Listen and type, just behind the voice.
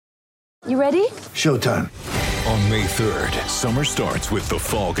You ready? Showtime. On May 3rd, summer starts with The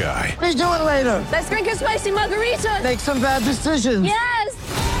Fall Guy. Let's do it later. Let's drink a spicy margarita. Make some bad decisions. Yes!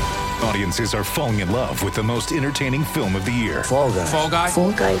 Audiences are falling in love with the most entertaining film of the year. Fall Guy. Fall Guy?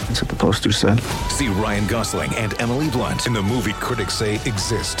 Fall guy. That's what the poster said. See Ryan Gosling and Emily Blunt in the movie critics say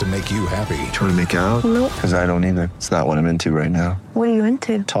exists to make you happy. Trying to make it out? Nope. Because I don't either. It's not what I'm into right now. What are you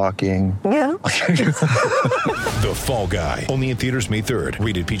into? Talking. Yeah. The Fall Guy. Only in theaters May 3rd.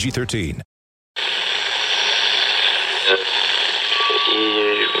 Rated PG-13.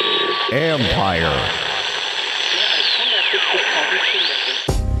 Empire.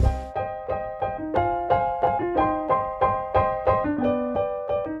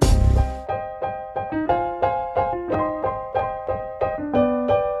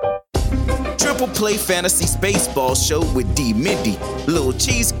 Triple Play Fantasy Spaceball Show with D. Mindy, Little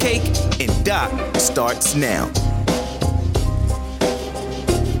Cheesecake, and Doc starts now.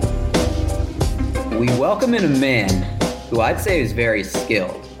 We welcome in a man who I'd say is very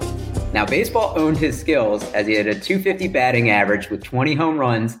skilled. Now, baseball owned his skills as he had a .250 batting average with 20 home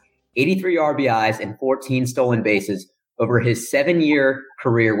runs, 83 RBIs, and 14 stolen bases over his 7-year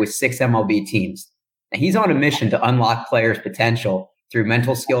career with 6 MLB teams. Now, he's on a mission to unlock players' potential through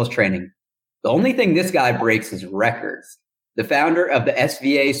mental skills training. The only thing this guy breaks is records. The founder of the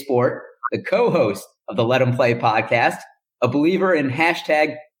SVA Sport, the co-host of the Let 'Em Play podcast, a believer in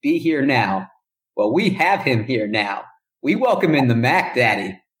hashtag Be Here Now. Well, we have him here now. We welcome in the Mac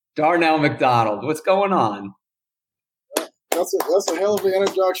Daddy, Darnell McDonald. What's going on? That's a hell of an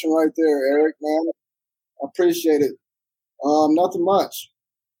introduction right there, Eric, man. I appreciate it. Nothing much.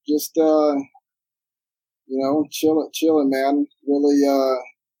 Just, chilling, man. Really,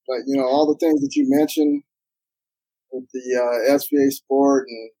 all the things that you mentioned with the SVA Sport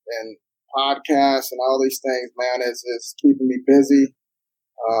and podcasts and all these things, man, is keeping me busy.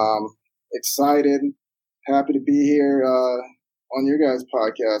 Excited. Happy to be here on your guys'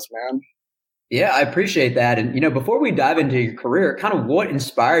 podcast, man. Yeah, I appreciate that. And, before we dive into your career, kind of what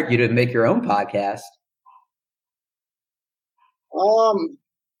inspired you to make your own podcast?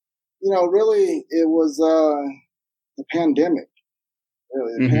 Really, it was the pandemic.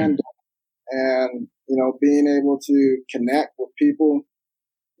 Really, the pandemic. And, being able to connect with people.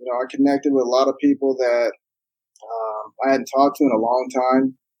 I connected with a lot of people that I hadn't talked to in a long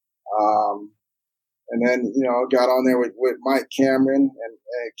time. And then, got on there with Mike Cameron and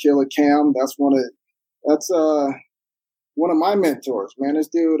Killer Cam. That's one of my mentors, man. This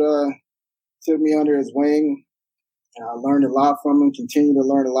dude took me under his wing. I learned a lot from him, continue to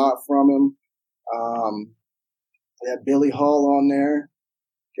learn a lot from him. We had Billy Hall on there.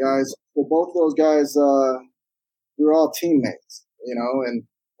 Guys, well, both of those guys, we were all teammates, and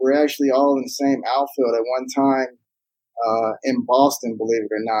we're actually all in the same outfield at one time in Boston, believe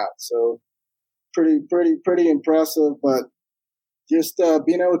it or not. So pretty impressive, but just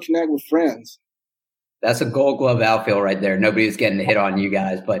being able to connect with friends. That's a Gold Glove outfield right there. Nobody's getting a hit on you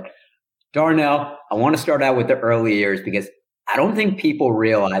guys. But Darnell, I want to start out with the early years because I don't think people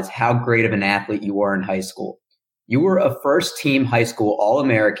realize how great of an athlete you were in high school. You were a first-team high school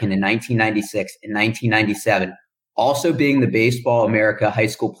All-American in 1996 and 1997, also being the Baseball America High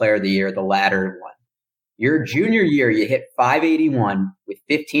School Player of the Year, the latter one. Your junior year, you hit .581 with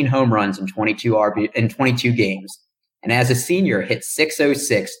 15 home runs in 22 games. And as a senior, hit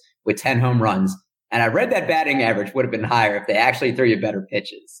 .606 with 10 home runs. And I read that batting average would have been higher if they actually threw you better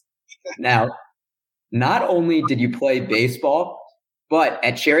pitches. Now, not only did you play baseball, but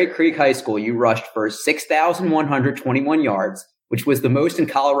at Cherry Creek High School, you rushed for 6,121 yards, which was the most in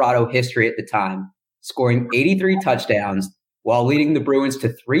Colorado history at the time, scoring 83 touchdowns while leading the Bruins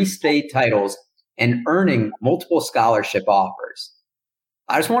to 3 state titles and earning multiple scholarship offers.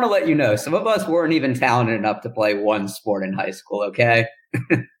 I just want to let you know, some of us weren't even talented enough to play one sport in high school, okay?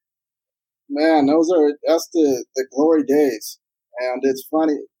 Man, that's the glory days. And it's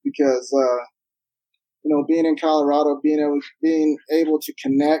funny because, being in Colorado, being able to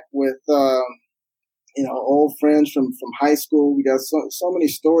connect with, old friends from high school. We got so many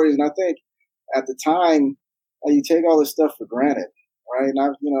stories. And I think at the time, you take all this stuff for granted, right? And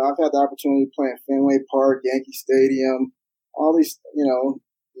I've had the opportunity to play in Fenway Park, Yankee Stadium, all these,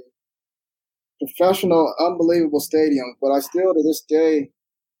 professional, unbelievable stadiums. But I still, to this day,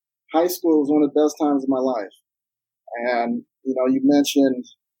 high school was one of the best times of my life. And, you mentioned,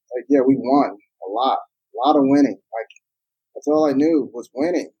 we won a lot of winning. Like, that's all I knew was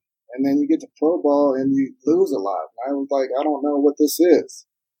winning. And then you get to pro ball and you lose a lot. And I was like, I don't know what this is.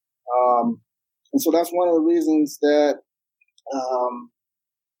 And so that's one of the reasons that,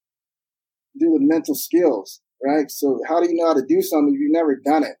 do the mental skills, right? So how do you know how to do something if you've never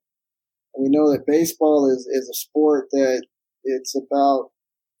done it? We know that baseball is a sport that it's about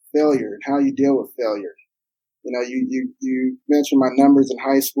failure and how you deal with failure. You know, you mentioned my numbers in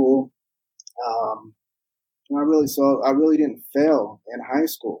high school. I really didn't fail in high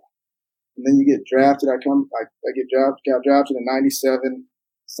school. And then you get drafted. I got drafted in '97,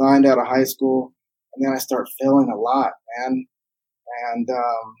 signed out of high school, and then I start failing a lot, man. And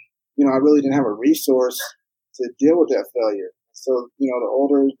you know, I really didn't have a resource to deal with that failure. So, you know, the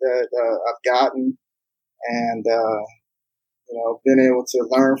older that I've gotten, and you know, been able to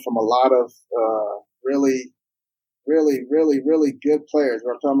learn from a lot of really good players.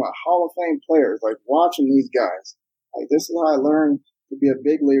 We're talking about Hall of Fame players, like watching these guys. Like, this is how I learned to be a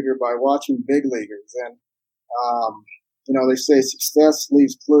big leaguer, by watching big leaguers. And, you know, they say success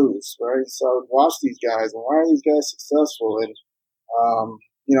leaves clues, right? So I would watch these guys, and why are these guys successful? And,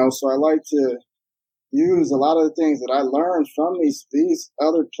 you know, so I like to use a lot of the things that I learned from these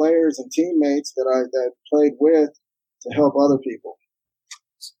other players and teammates that I played with to help other people.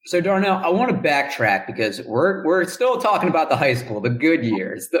 So Darnell, I want to backtrack because we're still talking about the high school, the good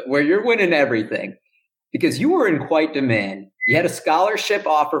years, where you're winning everything, because you were in quite demand. You had a scholarship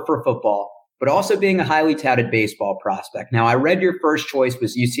offer for football, but also being a highly touted baseball prospect. Now, I read your first choice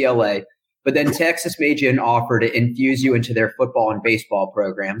was UCLA, but then Texas made you an offer to infuse you into their football and baseball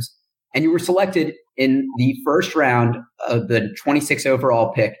programs. And you were selected in the first round of the 26th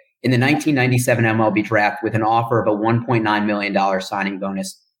overall pick in the 1997 MLB draft with an offer of a $1.9 million signing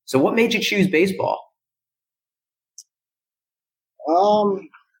bonus. So what made you choose baseball? You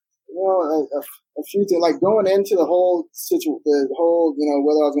know, a few things, like going into the whole you know,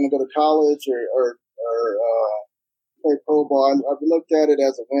 whether I was going to go to college or play pro ball, I looked at it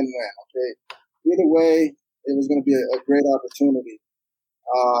as a win-win. Okay, either way, it was going to be a great opportunity.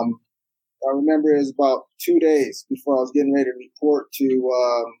 I remember it was about 2 days before I was getting ready to report to.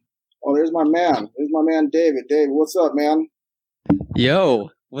 There's my man. There's my man, David. David, what's up, man? Yo,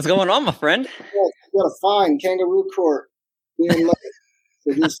 what's going on, my friend? You got a fine Kangaroo Court being late.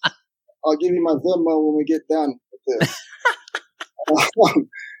 So just, I'll give you my Venmo when we get done with this.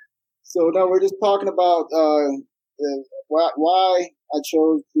 So no, we're just talking about why I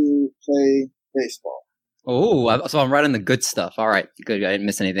chose to play baseball. Oh, so I'm right on the good stuff. All right, good. I didn't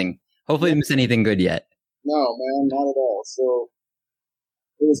miss anything. Hopefully, I didn't miss anything good yet. No, man, not at all. So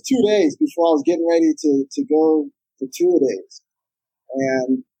it was 2 days before I was getting ready to go to 2 days.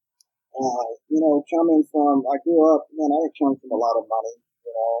 And, you know, coming from, I grew up, man, I come from a lot of money,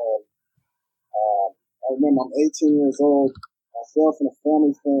 you know, and I remember I'm 18 years old. Myself and a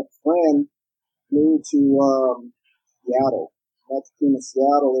family friend flew to Seattle. That's the team in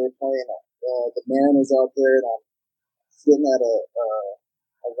Seattle. They were playing the Mariners out there, and I'm sitting at a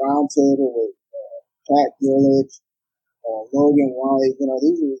round table with Pat Gillich, Logan White. You know,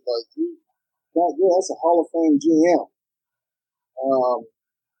 these are like, that's a Hall of Fame GM.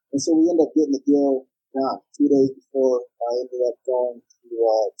 And so we ended up getting the deal done 2 days before I ended up going to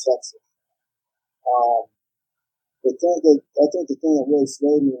Texas. I think the thing that really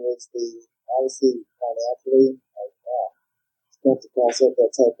swayed me was obviously financially. I spent to pass up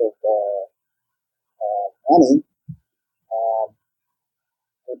that type of money.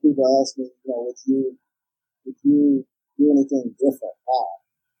 When people ask me, you know, would you do anything different now?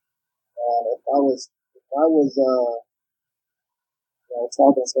 And if I was you know,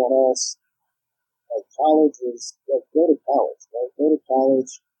 talking to someone else, like college is, like, go to college, right? Go to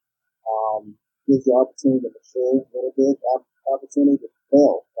college, gives you the opportunity to mature a little bit, opportunity to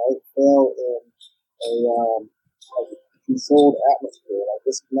fail, right? Fail in a controlled atmosphere. Like,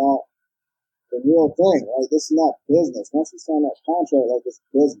 this is not the real thing, right? This is not business. Once you sign that contract, like, it's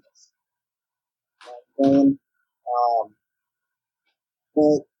business. You know what I'm saying?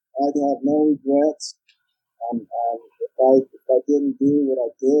 But I have no regrets. If I didn't do what I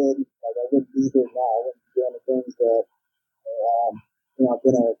did, like, I wouldn't be here now. I wouldn't be doing the things that, you know, I've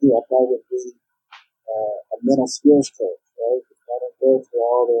been able to do. I probably would be a mental skills coach, right? If I didn't go through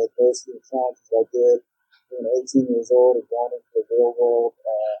all the adversity and challenges I did being 18 years old and going into the real world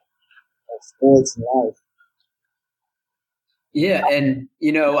of sports and life. Yeah, and,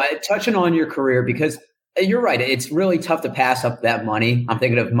 you know, touching on your career, because you're right, it's really tough to pass up that money. I'm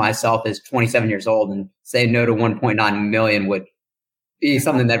thinking of myself as 27 years old, and saying no to $1.9 million would be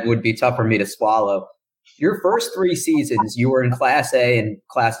something that would be tough for me to swallow. Your first 3 seasons, you were in Class A and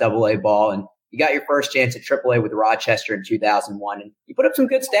Class AA ball, and you got your first chance at AAA with Rochester in 2001. And you put up some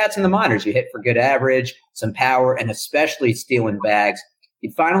good stats in the minors. You hit for good average, some power, and especially stealing bags.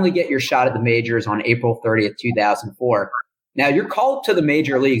 You'd finally get your shot at the majors on April 30th, 2004. Now, your call to the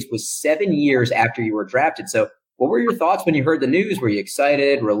major leagues was 7 years after you were drafted. So What were your thoughts when you heard the news? Were you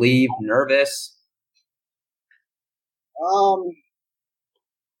excited, relieved, nervous? I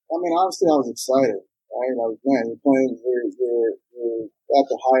mean, obviously, I was excited. Right? Like, man, you're playing, you're at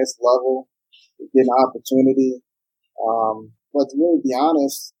the highest level, you're getting an opportunity. But to really be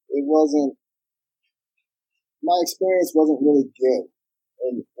honest, my experience wasn't really good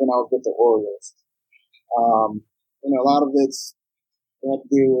when I was with the Orioles. A lot of it's had to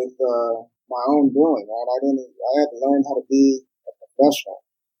do with my own doing. Right? I had to learn how to be a professional.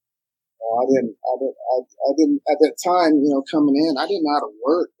 I didn't at that time, coming in, I didn't know how to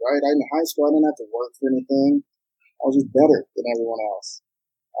work, right? In high school, I didn't have to work for anything. I was just better than everyone else.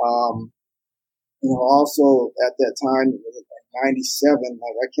 Also at that time, it was like 97,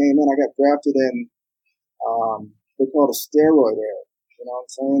 like I came in, I got drafted in, they call it a steroid era. You know what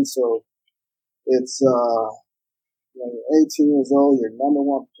I'm saying? So it's, you're 18 years old, you're number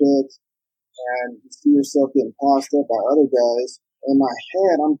one pick, and you see yourself getting passed up by other guys. In my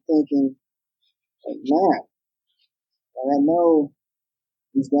head, I'm thinking, like, man, I know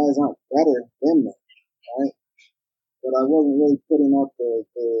these guys aren't better than me, right? But I wasn't really putting up the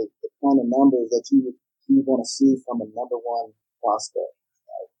kind of numbers that you want to see from a number one prospect.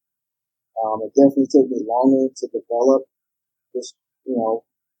 Right? It definitely took me longer to develop just,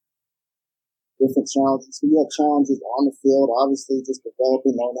 different challenges. So you have challenges on the field, obviously just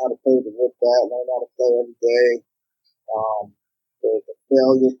developing, learning how to play the wood bat, learning how to play every day. The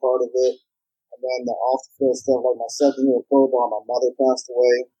failure part of it, and then the off-the-field stuff. Like my second year of pro ball, my mother passed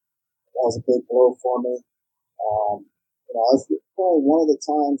away. That was a big blow for me. That's probably one of the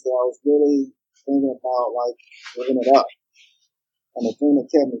times that I was really thinking about like giving it up. And the thing that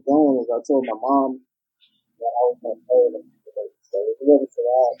kept me going was I told my mom that I was going to play them. So if it wasn't for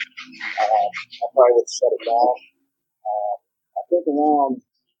that, I probably would shut it down. I think around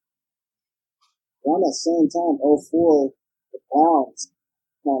that same time, 2004. The Browns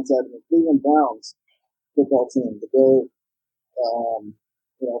contacted me, Cleveland Browns football team to go,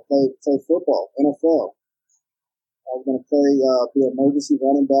 play football, NFL. I was going to be an emergency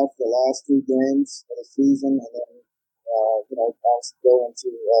running back for the last 3 games of the season, and then, obviously go into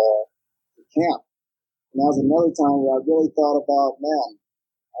the camp. And that was another time where I really thought about, man,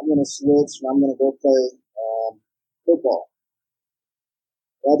 I'm going to switch and I'm going to go play football.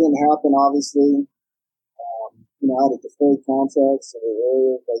 That didn't happen, obviously. I had a deferred contract, so the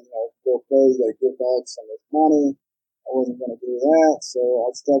area, go play, you got to give back some of this money. I wasn't going to do that, so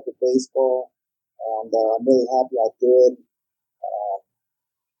I stuck with baseball, and I'm really happy I did.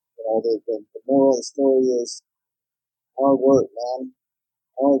 The moral of the story is hard work, man.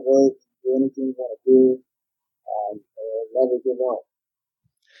 Hard work, do anything you want to do, and never give up.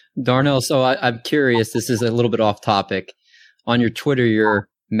 Darnell, so I'm curious, this is a little bit off topic. On your Twitter, you're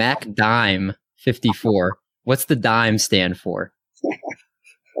MacDime54. What's the dime stand for?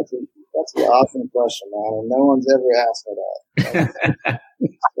 That's an awesome question, man, and no one's ever asked me that.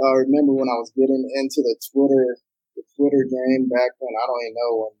 I remember when I was getting into the Twitter game back when, I don't even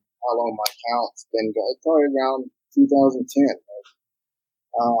know how long my account's been going. Probably around 2010.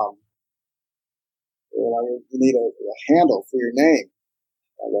 Right? You need a handle for your name.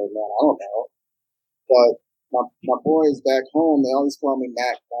 I go, man, I don't know. But my boys back home, they always call me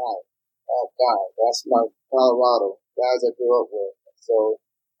Mac Dime. That's my Colorado guys I grew up with. So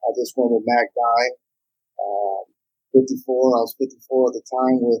I just went with Mac Dime. 54. I was 54 at the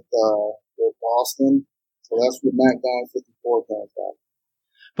time with Boston. So that's where Mac Dime 54 came from.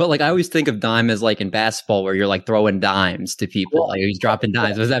 But I always think of dime as in basketball where you're throwing dimes to people. Yeah. He's dropping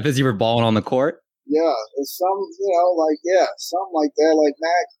dimes. Was that because you were balling on the court? Yeah. It's something like that, like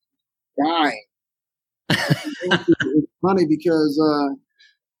Mac Dime. It's funny because,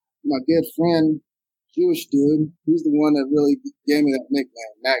 my good friend, Jewish dude, he's the one that really gave me that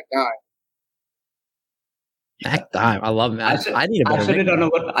nickname, Mac Dime. Mac Dime, I love him. I need a better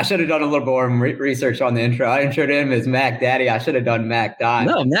I should have done a little more research on the intro. I introed him as Mac Daddy. I should have done Mac Dime.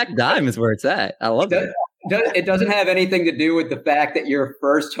 No, Mac Dime is where it's at. I love it. It doesn't have anything to do with the fact that your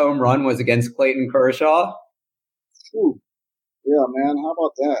first home run was against Clayton Kershaw. Ooh. Yeah, man. How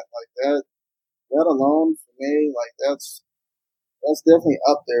about that? That alone for me, that's definitely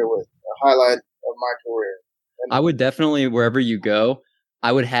up there with a highlight of my career. And I would definitely, wherever you go,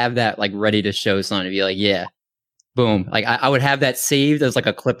 I would have that ready to show someone to be yeah, boom. I would have that saved as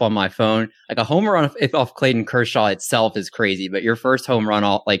a clip on my phone. A home run off Clayton Kershaw itself is crazy, but your first home run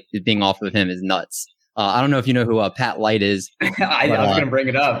being off of him is nuts. I don't know if you know who Pat Light is. I was going to bring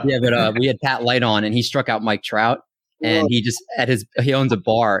it up. Yeah, but we had Pat Light on, and he struck out Mike Trout. And he just he owns a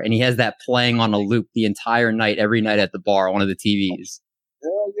bar, and he has that playing on a loop the entire night, every night at the bar, one of the TVs.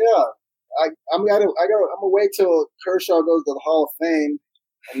 Hell yeah! I'm gonna wait till Kershaw goes to the Hall of Fame,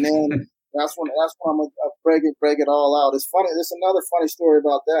 and then that's when I'm gonna break it all out. It's funny. There's another funny story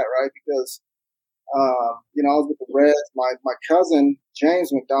about that, right? Because I was with the Reds. My cousin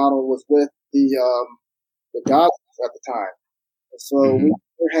James McDonald was with the Dodgers at the time, so we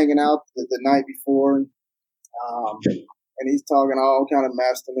were hanging out the night before, and he's talking all kind of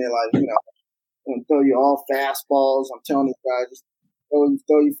mess to me, like, I'm gonna throw you all fastballs. I'm telling these guys, just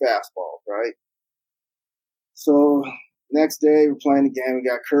throw you fastballs, right? So next day we're playing the game. We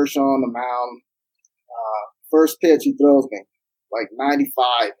got Kershaw on the mound. First pitch he throws me like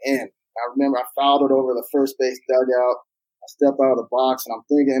 95 in. I remember I fouled it over the first base dugout. I step out of the box and I'm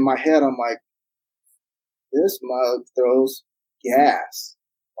thinking in my head, I'm like, this mug throws gas.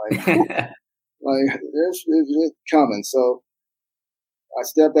 Like, this is coming. So I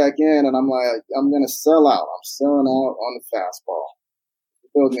step back in and I'm like, I'm going to sell out. I'm selling out on the fastball. If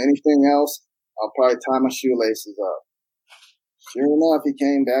he throws me anything else, I'll probably tie my shoelaces up. Sure enough, he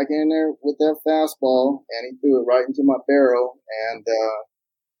came back in there with that fastball and he threw it right into my barrel. And,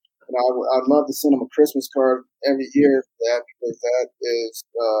 I'd love to send him a Christmas card every year for that, because that is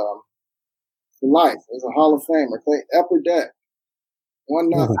for life. He's a Hall of Famer. Upper Deck.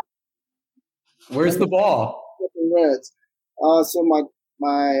 1-0. Where's the ball? Reds. So my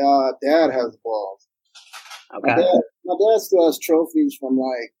dad has the balls. Okay. My dad still has trophies from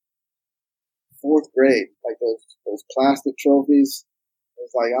like 4th grade, like those plastic trophies.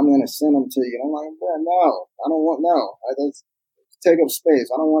 It's like, I'm gonna send them to you. I'm like, no, I don't want Let's take up space.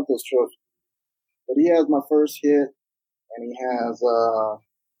 I don't want those trophies. But he has my first hit, and he has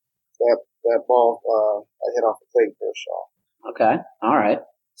that ball I hit off the Clayton Kershaw. Okay. All right.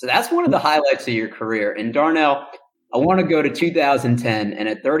 So that's one of the highlights of your career. And Darnell, I want to go to 2010, and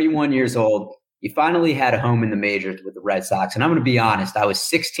at 31 years old, you finally had a home in the majors with the Red Sox. And I'm going to be honest, I was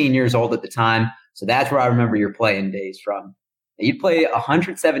 16 years old at the time, so that's where I remember your playing days from. You played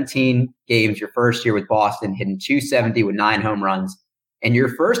 117 games your first year with Boston, hitting .270 with 9 home runs. And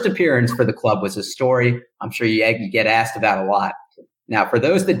your first appearance for the club was a story I'm sure you get asked about a lot. Now, for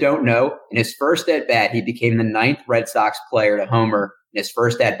those that don't know, in his first at-bat, he became the 9th Red Sox player to homer in his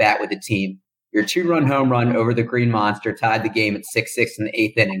first at-bat with the team. Your 2-run home run over the Green Monster tied the game at 6-6 in the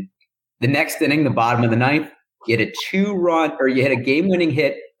 8th inning. The next inning, the bottom of the 9th, you hit a game-winning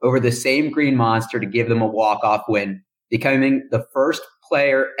hit over the same Green Monster to give them a walk-off win, becoming the first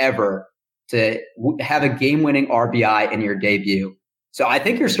player ever to have a game-winning RBI in your debut. So I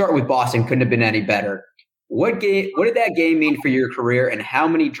think your start with Boston couldn't have been any better. What did that game mean for your career, and how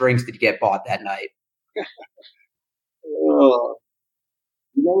many drinks did you get bought that night? You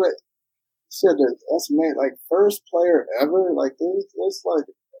know what? You said that's made like first player ever. Like this like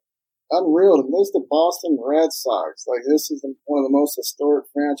unreal to miss the Boston Red Sox. Like, this is one of the most historic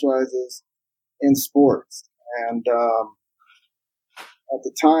franchises in sports. And at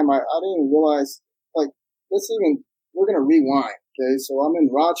the time, I didn't even realize, like, we're going to rewind, okay? So I'm in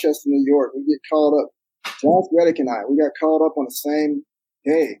Rochester, New York. We get called up. Josh Reddick and I, we got called up on the same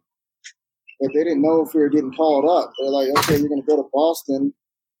day. But they didn't know if we were getting called up. They're like, okay, you're going to go to Boston.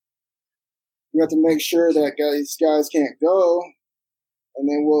 You have to make sure that these guys can't go. And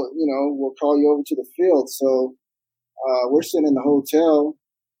then we'll call you over to the field. So we're sitting in the hotel.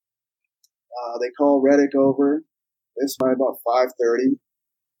 They call Reddick over. It's probably about 5:30.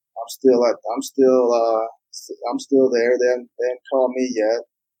 I'm still there. They hadn't called me yet.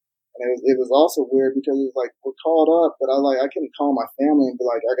 And it was also weird because it was like, we're called up, but I couldn't call my family and be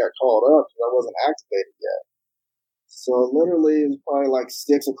like, I got called up because I wasn't activated yet. So literally it was probably like 6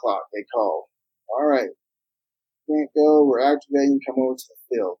 o'clock. They called. All right. Can't go. We're activating. Come over to the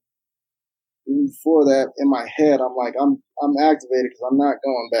field. Even before that, in my head, I'm like, I'm activated because I'm not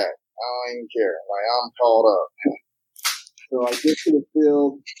going back. I don't even care. Like, I'm called up. So I get to the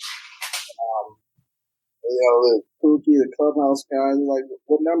field. The Pookie, the clubhouse guys are like,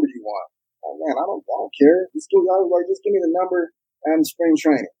 "What number do you want?" Oh man, I don't care. Just give me the number and spring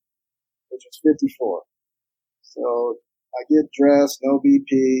training, which was 54. So I get dressed, no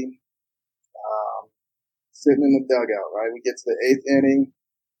BP. Sitting in the dugout, right? We get to the 8th inning,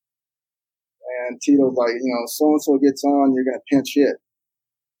 and Tito's like, so-and-so gets on, you're going to pinch hit.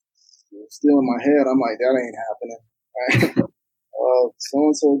 Still in my head, I'm like, that ain't happening. Right?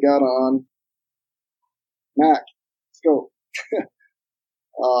 So-and-so got on. Mac, let's go.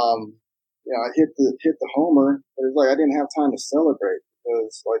 I hit the homer, but it's like I didn't have time to celebrate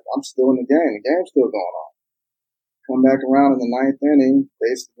because, like, I'm still in the game. The game's still going on. Come back around in the 9th inning,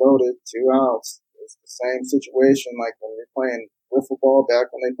 bases loaded, 2 outs. It's the same situation like when you're playing wiffle ball,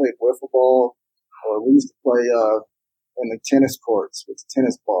 back when they played wiffle ball, or we used to play in the tennis courts with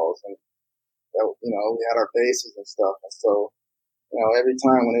tennis balls. And that, we had our bases and stuff. And so, every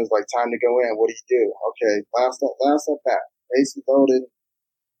time when it was like time to go in, what do you do? Okay, last at bat, bases loaded,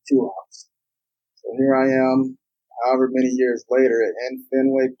 2 outs. So here I am, however many years later, in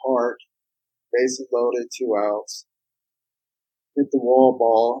Fenway Park, bases loaded, 2 outs, hit the wall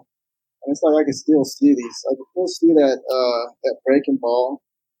ball, and it's like I can still see these. I can still see that breaking ball.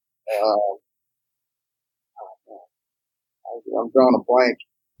 I'm drawing a blank.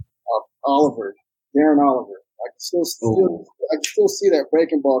 Darren Oliver. I can still see that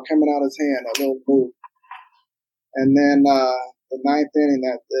breaking ball coming out of his hand, that little move. And then the 9th inning,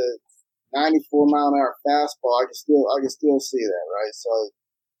 that the 94-mile-an-hour fastball, I can still see that, right? So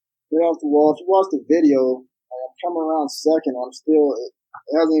get off the wall. If you watch the video, I'm coming around second. It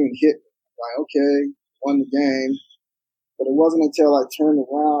hasn't even hit me. Like, okay, won the game. But it wasn't until I turned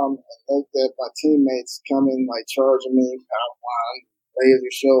around and looked at my teammates coming, like charging me, power line,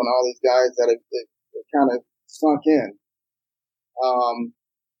 laser show, and all these guys that it kind of sunk in.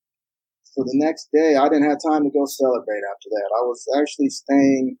 So the next day, I didn't have time to go celebrate after that. I was actually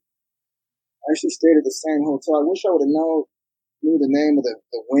stayed at the same hotel. I wish I would have knew the name of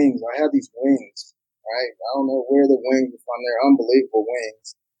the wings. I had these wings, right? I don't know where the wings are from. They're unbelievable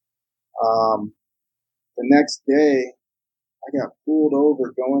wings. The next day, I got pulled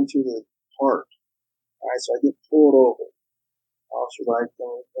over going to the park. All right, so I get pulled over. Officer's like,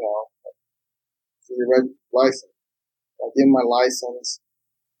 see your red license. I give him my license.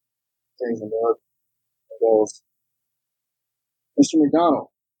 Things and up. He goes, Mr. McDonald,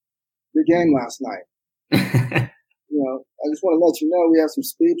 your game last night. I just want to let you know we have some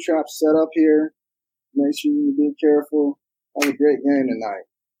speed traps set up here. Make sure you be careful. Have a great game tonight.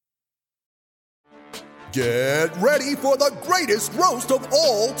 Get ready for the greatest roast of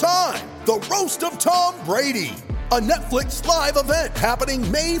all time, the Roast of Tom Brady, a Netflix live event happening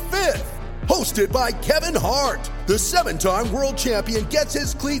May 5th. Hosted by Kevin Hart, the 7-time world champion gets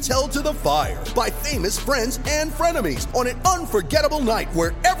his cleats held to the fire by famous friends and frenemies on an unforgettable night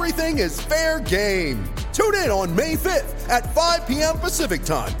where everything is fair game. Tune in on May 5th at 5 p.m. Pacific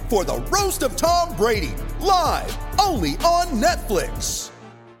time for the Roast of Tom Brady, live only on Netflix.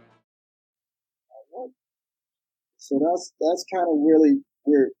 So that's kind of really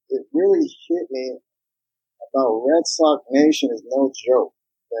where it really hit me about Red Sox Nation is no joke,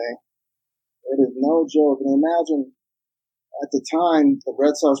 okay? It is no joke. And imagine at the time the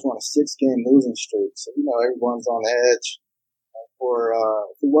Red Sox were on a 6-game losing streak, so everyone's on edge.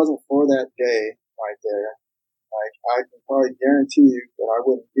 If it wasn't for that day right there, like I can probably guarantee you that I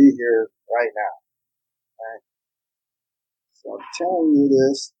wouldn't be here right now. Right? So I'm telling you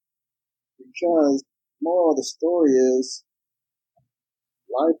this because moral of the story is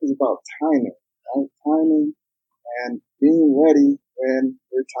life is about timing, right? Timing and being ready when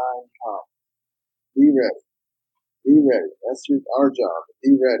your time comes. Be ready. Be ready. That's our job.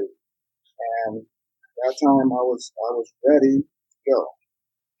 Be ready. And that time I was ready to go.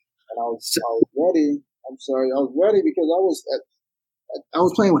 And I was ready. I'm sorry. I was ready because I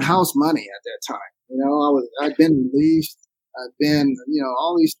was playing with house money at that time. I'd been released. I've been,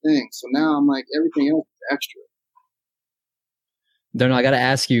 all these things. So now I'm like, everything else is extra. Then I got to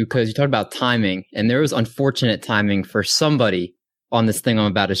ask you, because you talked about timing, and there was unfortunate timing for somebody on this thing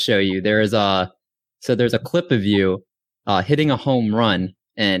I'm about to show you. There's a clip of you hitting a home run,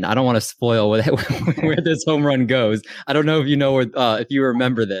 and I don't want to spoil where this home run goes. I don't know if you know if you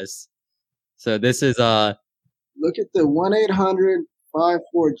remember this. So this is look at the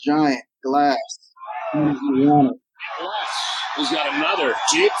 1-800-54 Giant Glass. He's got another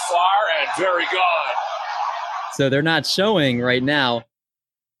deep, far, and very gone. So they're not showing right now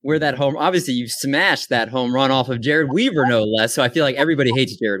where that home. Obviously, you smashed that home run off of Jared Weaver, no less. So I feel like everybody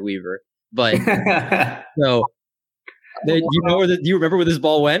hates Jared Weaver. But so do you remember where this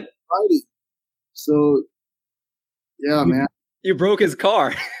ball went? Righty. So yeah, man. You broke his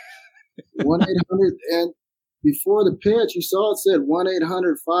car. 1-800, and before the pitch, you saw it said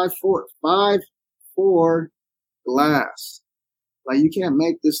 1-800-54 glass. Like, you can't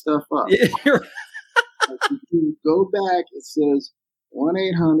make this stuff up. Yeah, like, if you go back, it says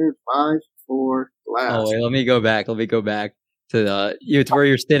 1-800-54 glass. Oh wait, let me go back to to where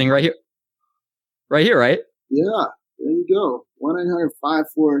you're standing right here. Right here, right? Yeah, there you go.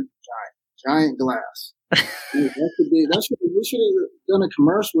 1-800-54 Giant Glass. Dude, we should have done a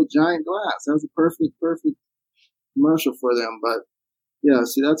commercial with Giant Glass. That was a perfect commercial for them. But yeah,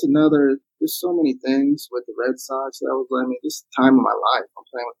 see, that's another. There's so many things with the Red Sox. This is the time of my life. I'm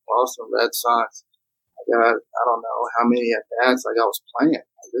playing with the Boston Red Sox. I don't know how many at bats I was playing.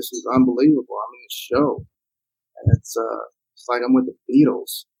 This is unbelievable. I'm in the show, and it's like I'm with the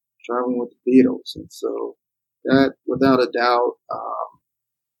Beatles. traveling with the Beatles. And so that, without a doubt,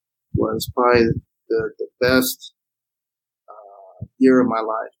 was probably the best year of my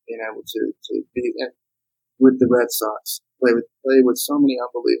life, being able to be with the Red Sox, play with so many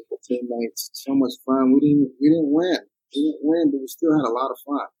unbelievable teammates, so much fun. We didn't win, but we still had a lot of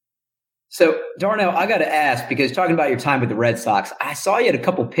fun. So, Darnell, I got to ask, because talking about your time with the Red Sox, I saw you had a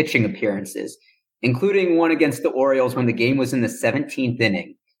couple pitching appearances, including one against the Orioles when the game was in the 17th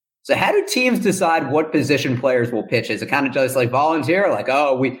inning. So how do teams decide what position players will pitch? Is it kind of just like volunteer? Like,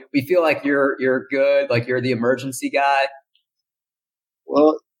 oh, we feel like you're good, like you're the emergency guy?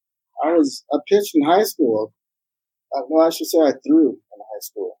 Well, I pitched in high school. Well, I should say I threw in high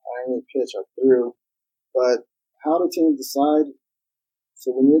school. I didn't really pitch, I threw. But how do teams decide?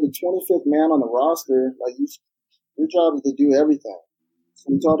 So when you're the 25th man on the roster, like your job is to do everything.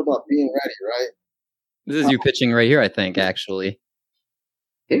 So we talked about being ready, right? This is you pitching right here, I think, actually.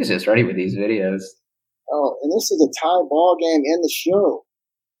 He was just ready with these videos. Oh, and this is a tie ball game in the show.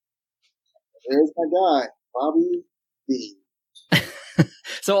 There's my guy, Bobby V.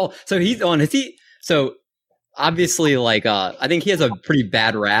 So he's on. Is he? So obviously, like, I think he has a pretty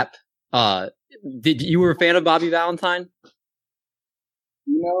bad rap. Did you were a fan of Bobby Valentine?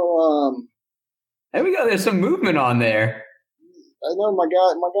 There we go. There's some movement on there. I know my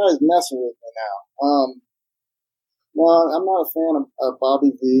guy's messing with me now. No, I'm not a fan of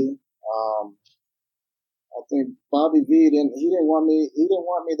Bobby V. I think Bobby V didn't want me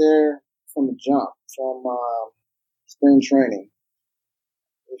there from the jump, from spring training.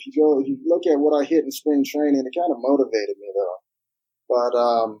 If you look at what I hit in spring training, it kind of motivated me though. But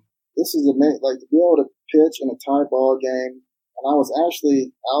this is like to be able to pitch in a tie ball game, and I was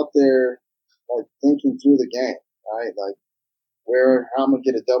actually out there like thinking through the game, right? Like how I'm gonna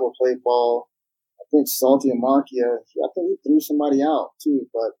get a double play ball. I think Salty Amakia, I think he threw somebody out too,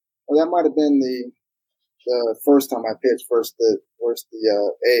 but that might have been the first time I pitched versus the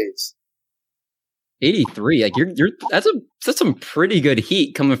A's. 83, like that's some pretty good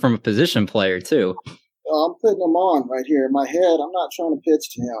heat coming from a position player too. I'm putting him on right here in my head. I'm not trying to pitch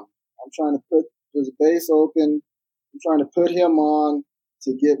to him. I'm trying to there's a base open. I'm trying to put him on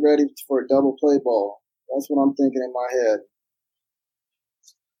to get ready for a double play ball. That's what I'm thinking in my head.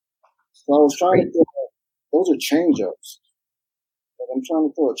 So I was trying to those are changeups. But I'm trying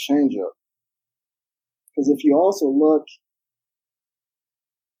to throw a changeup. Because if you also look,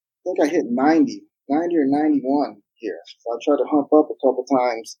 I think I hit 90 or 91 here. So I tried to hump up a couple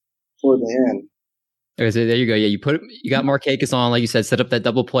times toward the end. Okay, so there you go. Yeah, you got Markakis on, like you said, set up that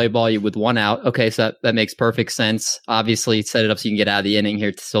double play ball with one out. Okay, so that makes perfect sense. Obviously, set it up so you can get out of the inning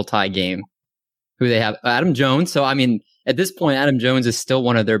here to still tie game. Who they have? Adam Jones. So, I mean, at this point, Adam Jones is still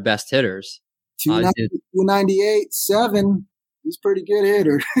one of their best hitters. 298, 7. He's a pretty good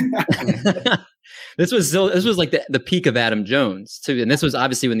hitter. This was like the peak of Adam Jones too, and this was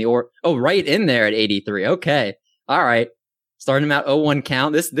obviously when right in there at 83. Okay, all right, starting him out 0-1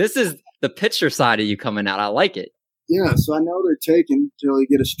 count. This is the pitcher side of you coming out. I like it. Yeah, so I know they're taking till they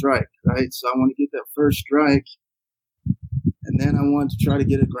get a strike, right? So I want to get that first strike, and then I want to try to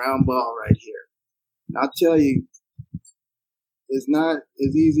get a ground ball right here. And I'll tell you, it's not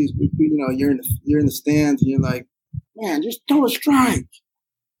as easy as you're in the stands and you're like, man, just throw a strike.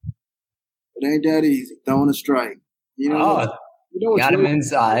 It ain't that easy. Throwing a strike. Got him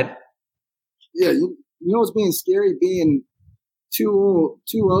inside. Yeah, you know what's being scary? Being 2-0 or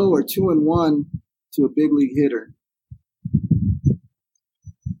 2-1 to a big league hitter.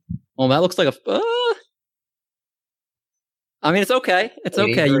 Well, that looks like I mean, it's okay. It's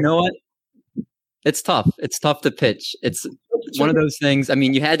okay. You know what? It's tough. It's tough to pitch. It's one of those things. I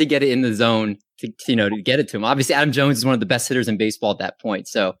mean, you had to get it in the zone to get it to him. Obviously, Adam Jones is one of the best hitters in baseball at that point.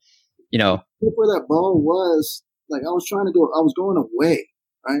 So, where that ball was, like I was going away,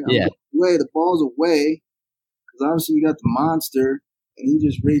 right? Away. The ball's away because obviously you got the monster, and he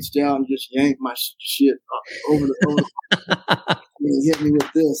just reached out and just yanked my shit over the. He hit me with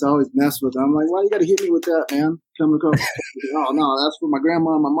this. I always mess with him. I'm like, why you got to hit me with that, man? Coming across. Oh no, that's for my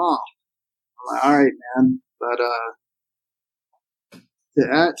grandma and my mom. I'm like, all right, man. But to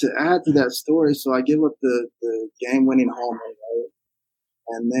add to that story, so I give up the game-winning home run, right?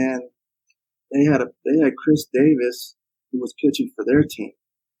 And then they had Chris Davis, who was pitching for their team.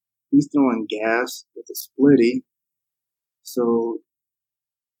 He's throwing gas with a splitty. So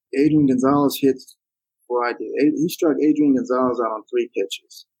Adrian Gonzalez hits before I did. He struck Adrian Gonzalez out on 3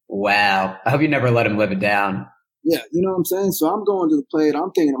 pitches. Wow. I hope you never let him live it down. Yeah, you know what I'm saying? So I'm going to the plate.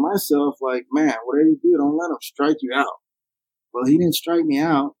 I'm thinking to myself, like, man, whatever you do, don't let him strike you out. Well, he didn't strike me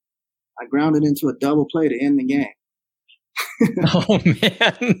out. I grounded into a double play to end the game. Oh,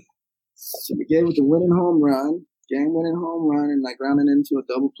 man. So we gave it the winning home run, game-winning home run, and I grounded into a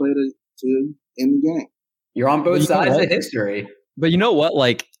double play to end the game. You're on both sides of history. But you know what?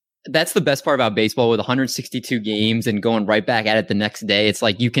 Like, that's the best part about baseball with 162 games and going right back at it the next day. It's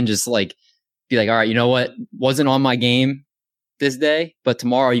like you can just like be like, all right, you know what? Wasn't on my game this day, but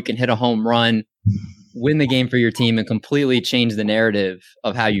tomorrow you can hit a home run, win the game for your team, and completely change the narrative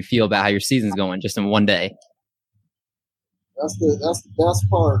of how you feel about how your season's going just in one day. That's the best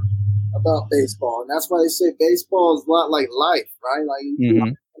part about baseball, and that's why they say baseball is a lot like life, right? Like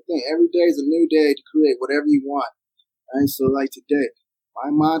I think every day is a new day to create whatever you want. Right? So like today,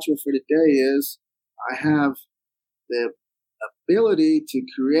 my mantra for today is I have the ability to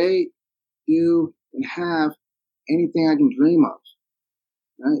create, do, and have anything I can dream of.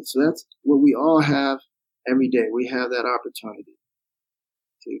 Right? So that's what we all have every day. We have that opportunity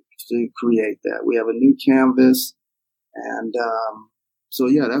to create that. We have a new canvas. And so,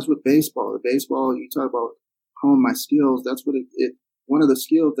 yeah, that's what baseball. The baseball, you talk about hone my skills. That's what it one of the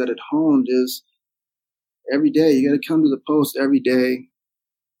skills that it honed is every day. You got to come to the post every day.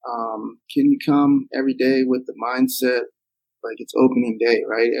 Can you come every day with the mindset like it's opening day,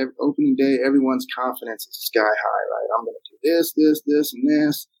 right? Opening day, everyone's confidence is sky high, right? I'm going to do this, this, this, and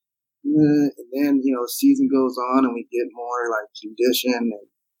this. And then, season goes on and we get more like condition, and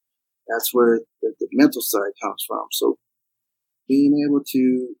that's where the mental side comes from. So being able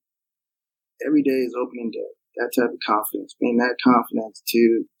to, every day is opening day, that type of confidence, bring that confidence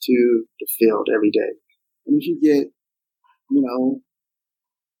to the field every day. And if you get, the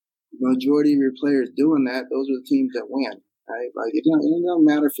majority of your players doing that, those are the teams that win, right? Like it doesn't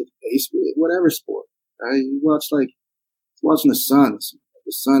matter if it's baseball, whatever sport, right? You watch watching the Suns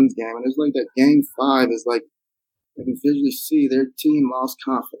game, and it's like that game 5 is like, you can visually see their team lost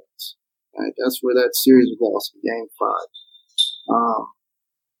confidence. Right? That's where that series was lost in game 5.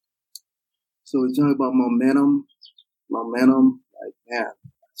 So we talk about momentum, like, man,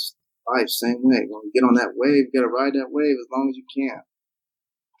 that's life, same way. When we get on that wave, you got to ride that wave as long as you can.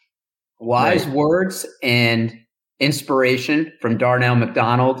 Wise words and inspiration from Darnell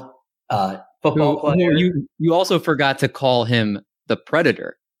McDonald, football player. You also forgot to call him the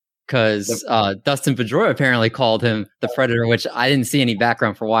Predator, because Dustin Pedroia apparently called him the Predator, which I didn't see any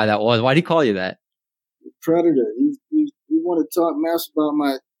background for why that was. Why did he call you that? Predator. He wanted to talk mess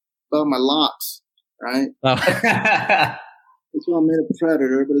about my locks, right? Oh. That's why I made a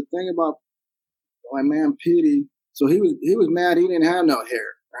Predator. But the thing about my man Petey, so he was mad he didn't have no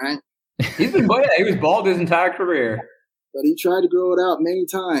hair, right? He was bald his entire career. But he tried to grow it out many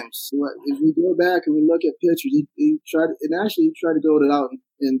times. So if we go back and we look at pictures, he tried to grow it out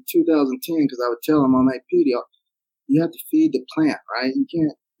in 2010, because I would tell him, I'm like, Petey, you have to feed the plant, right?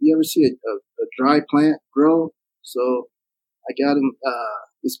 You ever see a dry plant grow? So I got him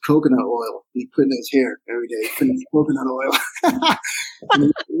this coconut oil. He put in his hair every day. He put in his coconut oil.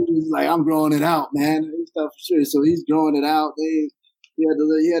 And he was like, I'm growing it out, man. And stuff for sure. So he's growing it out. He had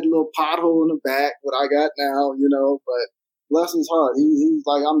a little pothole in the back, what I got now, but bless his heart. He's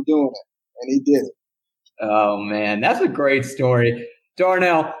like, I'm doing it. And he did it. Oh, man. That's a great story.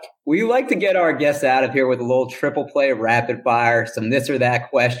 Darnell, we like to get our guests out of here with a little triple play of rapid fire, some this or that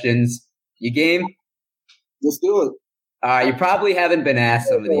questions. You game? Let's do it. You probably haven't been asked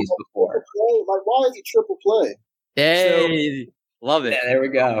some of these before. Like, why is he triple play? Hey, love it. Yeah, there we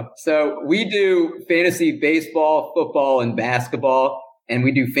go. So we do fantasy baseball, football, and basketball, and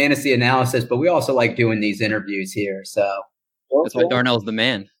we do fantasy analysis, but we also like doing these interviews here. So that's why Darnell's the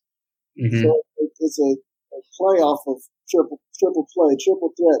man. Mm-hmm. So it's a playoff of triple play,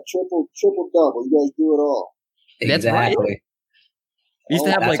 triple threat, triple double. You guys do it all. Exactly. Right. We used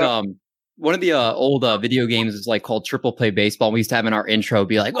to have one of the old video games is like called Triple Play Baseball. We used to have in our intro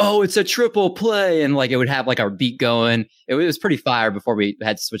be like, "Oh, it's a triple play," and like it would have like our beat going. It was pretty fire before we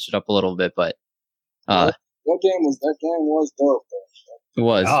had to switch it up a little bit, but that game was dope. It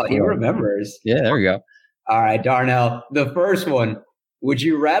was. Oh, he remembers. Yeah, there we go. All right, Darnell. The first one. Would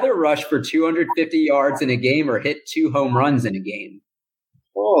you rather rush for 250 yards in a game or hit 2 home runs in a game?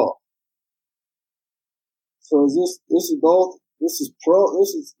 Oh. So this is both? This is pro? This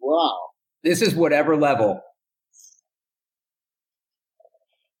is, wow. This is whatever level.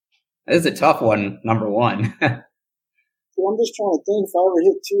 This is a tough one, number one. So I'm just trying to think if I ever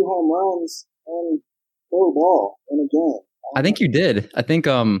hit 2 home runs and throw a ball in a game. I think you did. I think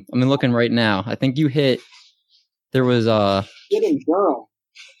I'm looking right now. I think you hit. There was hitting Durham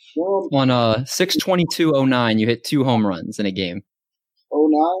on 6/22/09. You hit 2 home runs in a game.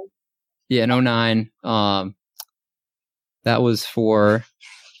 09? Yeah, in 09. That was for.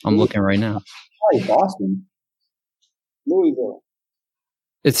 I'm looking right now. Oh, Boston, Louisville.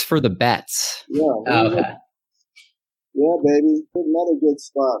 It's for the bets. Yeah. Okay. Yeah, baby. Another good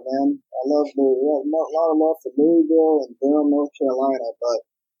spot, man. I love a lot of love for Louisville and Durham, North Carolina. But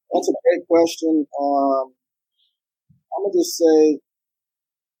that's a great question. I'm gonna just say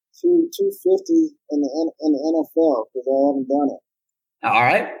 250 in the NFL because I haven't done it. All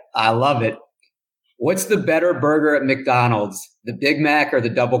right. I love it. What's the better burger at McDonald's, the Big Mac or the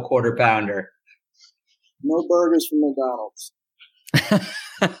double quarter pounder? No burgers from McDonald's.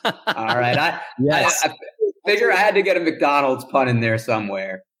 All right. I figure I had to get a McDonald's pun in there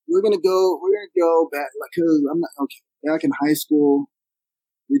somewhere. We're gonna go back because back in high school,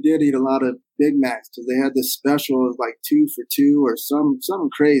 we did eat a lot of Big Macs because they had this special of like 2 for $2 or something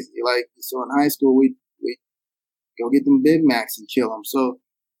crazy. Like, so in high school, we go get them Big Macs and kill them. So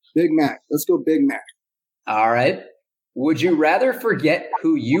Big Mac, let's go Big Mac. All right. Would you rather forget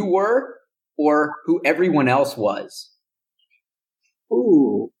who you were or who everyone else was?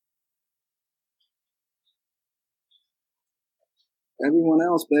 Ooh. Everyone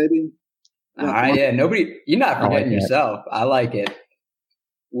else, baby. All right. Yeah. You're not forgetting yourself. I like it.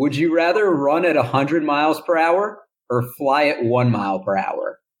 Would you rather run at 100 miles per hour or fly at 1 mile per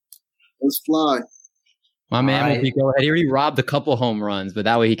hour? Let's fly. My man will be go ahead. He already robbed a couple home runs, but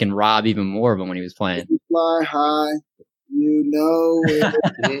that way he can rob even more of them when he was playing. Fly high. You know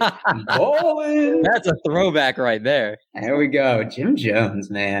it. Bowling. That's a throwback right there. There we go. Jim Jones,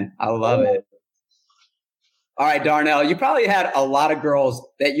 man. I love it. All right, Darnell, you probably had a lot of girls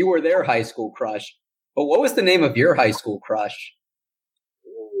that you were their high school crush, but what was the name of your high school crush?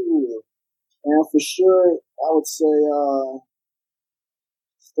 Ooh. And for sure, I would say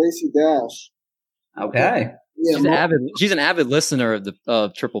Stacey Dash. Okay. Yeah, she's an avid listener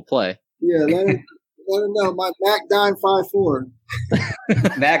of Triple Play. Yeah, let her know. My Mac Dime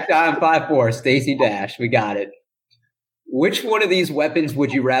 5'4". Mac Dime 5'4", Stacey Dash. We got it. Which one of these weapons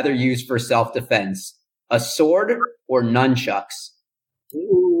would you rather use for self-defense? A sword or nunchucks?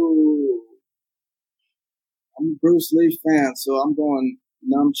 Ooh. I'm a Bruce Lee fan, so I'm going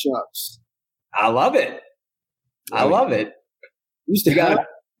nunchucks. I love it. I love it. Used to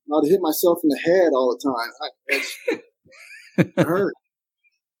I'd hit myself in the head all the time. It hurt.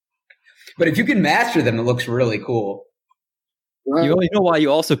 But if you can master them, it looks really cool. Right. You know why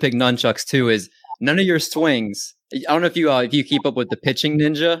you also pick nunchucks too is none of your swings. I don't know if you keep up with the pitching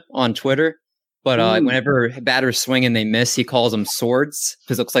ninja on Twitter, but whenever batters swing and they miss, he calls them swords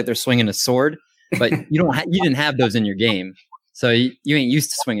because it looks like they're swinging a sword. But you didn't have those in your game, so you ain't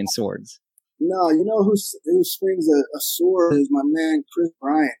used to swinging swords. No, you know who swings a sword is my man Chris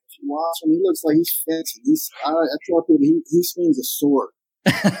Bryant. If you watch him, he looks like he's fancy. I tell people he swings a sword.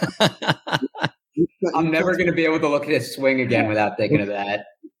 I'm never going to be able to look at his swing again without thinking of that.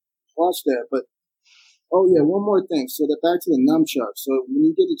 Watch that. But, oh yeah, one more thing. So back to the nunchuck. So when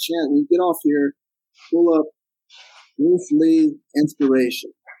you get a chance, when you get off here, pull up Bruce Lee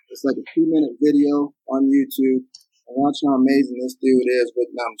Inspiration. It's like a 2-minute video on YouTube. And watch how amazing this dude is with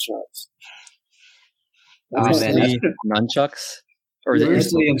nunchucks. Nunchucks? Or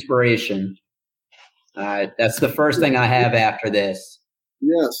Bruce Lee Inspiration. All right. That's the first thing I have after this.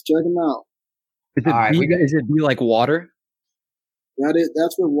 Yes, check him out. Is it be like water?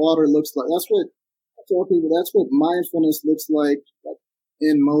 That's what water looks like. That's what I tell people. That's what mindfulness looks like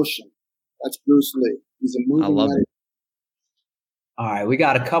in motion. That's Bruce Lee. He's a moving. I love it. All right, we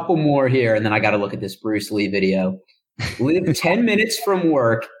got a couple more here, and then I got to look at this Bruce Lee video. Live 10 minutes from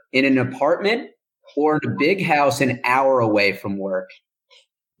work in an apartment or in a big house an hour away from work.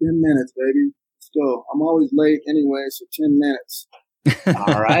 10 minutes, baby. Let's go. I'm always late anyway, so 10 minutes.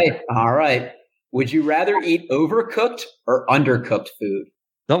 All right. Would you rather eat overcooked or undercooked food?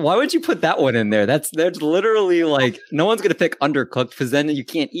 Why would you put that one in there? There's literally like no one's gonna pick undercooked because then you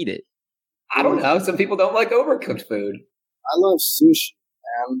can't eat it. I don't know. Some people don't like overcooked food. I love sushi,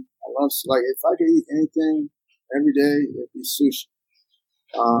 man. If I could eat anything every day, it'd be sushi.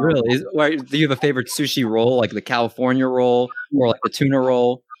 Really? Do you have a favorite sushi roll, like the California roll or like the tuna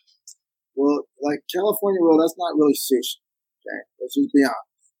roll? Well, like California roll, that's not really sushi. Okay, let's just be honest.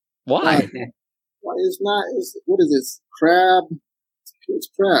 Why? Well, it's not. What is this? Crab? It's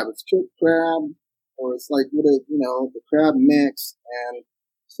crab. It's cooked crab, or it's like the crab mix. And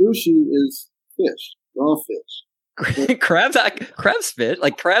sushi is fish, raw fish. crab's fish.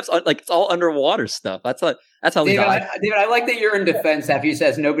 Like crabs, like it's all underwater stuff. That's how David, I like that you're in defense after he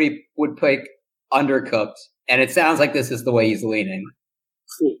says nobody would pick undercooked, and it sounds like this is the way he's leaning.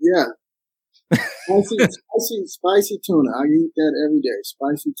 Yeah. Spicy tuna. I eat that every day.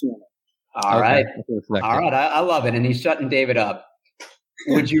 Spicy tuna. All right. I love it. And he's shutting David up.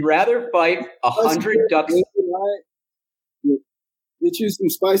 Would you rather fight 100 ducks? get you some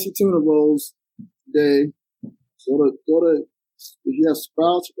spicy tuna rolls today. Go to if you have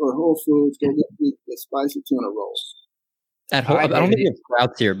Sprouts or Whole Foods, go get the spicy tuna rolls. At Whole, I don't think we have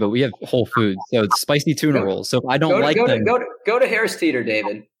Sprouts here, but we have Whole Foods. So it's spicy tuna rolls. So if I don't like them, go to Harris Teeter,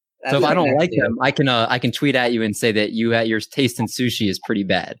 David. So if I don't like them, I can tweet at you and say that your taste in sushi is pretty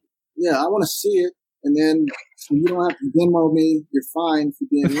bad. Yeah, I want to see it, and then you don't have to Venmo me. You're fine for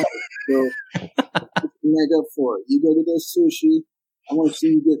being late. So make up for it. You go to this sushi. I want to see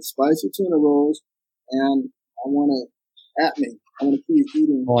you get spicy tuna rolls, and I want to at me. I want to see you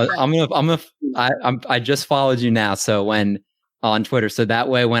eating. Well, I just followed you now, so when on Twitter, so that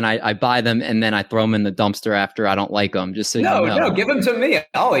way when I buy them and then I throw them in the dumpster after I don't like them, just so you know. No, give them to me.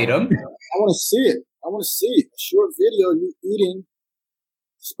 I'll eat them. I want to see it. I want to see a short video of you eating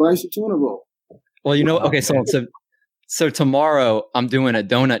spicy tuna roll. Well, okay, so tomorrow I'm doing a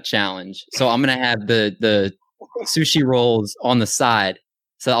donut challenge. So I'm gonna have the sushi rolls on the side.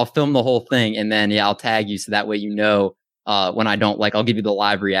 So I'll film the whole thing and then I'll tag you so that way when I don't like, I'll give you the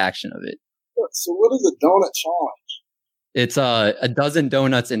live reaction of it. So what is a donut challenge? It's a dozen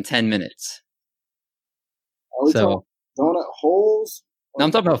donuts in 10 minutes. Are we talking donut holes? No,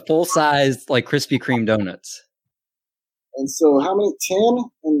 I'm talking about full-size, like, Krispy Kreme donuts. And so how many? 10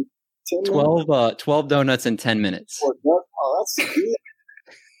 in 10 minutes? 12 donuts in 10 minutes. Oh, that's good.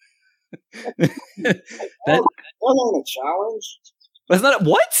 that ain't a challenge. That's not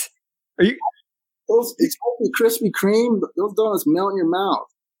what? Are you? Those Krispy Kreme, those donuts melt in your mouth.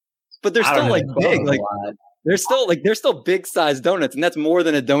 But they're still like big. Like they're still big sized donuts, and that's more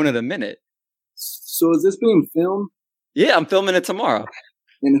than a donut a minute. So is this being filmed? Yeah, I'm filming it tomorrow.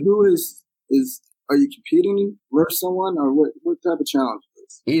 And who is are you competing with someone, or what type of challenge is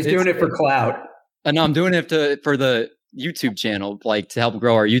this? He's doing it for clout. No, I'm doing it for the YouTube channel, like to help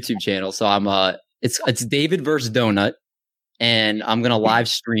grow our YouTube channel. So I'm it's David versus Donut, and I'm gonna live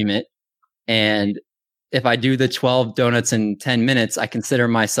stream it. And if I do the 12 donuts in 10 minutes, I consider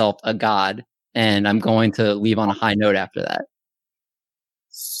myself a god, and I'm going to leave on a high note after that.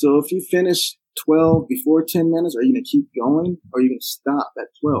 So if you finish 12 before 10 minutes, are you going to keep going, or are you going to stop at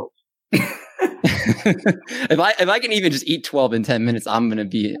 12? If I can even just eat 12 in 10 minutes, I'm going to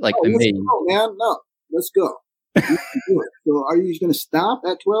be like amazing. Let's go, man. No, let's go. You can do it. So are you going to stop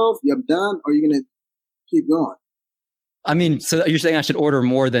at 12? You're done, or are you going to keep going? I mean, so you're saying I should order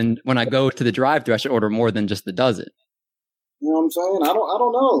more than when I go to the drive-thru? I should order more than just the dozen. You know what I'm saying? I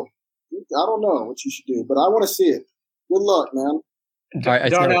don't know. I don't know what you should do, but I want to see it. Good luck, man. All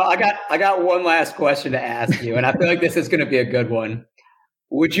right, Darnell, I got one last question to ask you, and I feel like this is going to be a good one.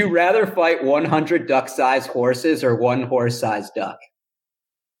 Would you rather fight 100 duck-sized horses or one horse-sized duck?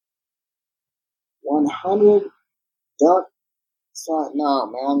 100 duck-sized? No,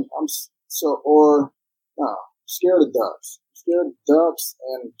 man. No. Scared of ducks. I'm scared of ducks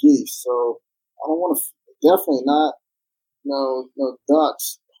and geese. So I don't want to. Definitely not. No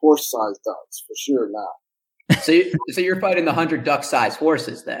ducks. Horse-sized ducks for sure not. So you're fighting the 100 duck-sized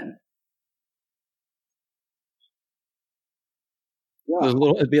horses then? Yeah.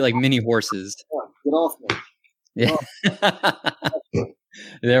 It'd be like mini horses. Yeah, get off me. Yeah.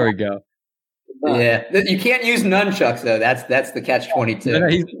 There we go. Yeah, you can't use nunchucks though. That's the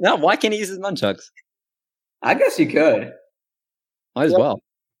catch-22. No, why can't he use his nunchucks? I guess you could. Might as well.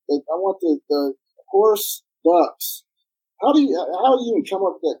 I want the horse ducks. How do you even come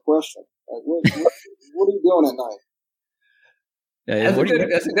up with that question? Like, what are you doing at night? Yeah,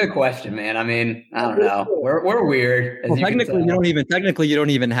 that's a good question, man. I mean, I don't know. We're weird. Well, technically, you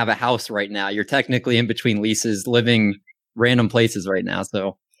don't even have a house right now. You're technically in between leases, living random places right now. So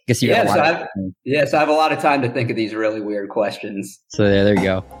I guess you have a lot of time. So I have a lot of time to think of these really weird questions. So there you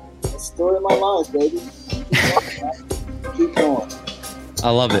go. Story of my life, baby. Keep going. I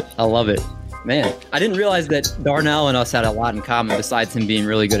love it. Man, I didn't realize that Darnell and us had a lot in common besides him being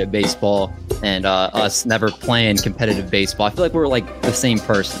really good at baseball and us never playing competitive baseball. I feel like we're like the same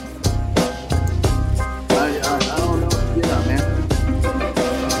person.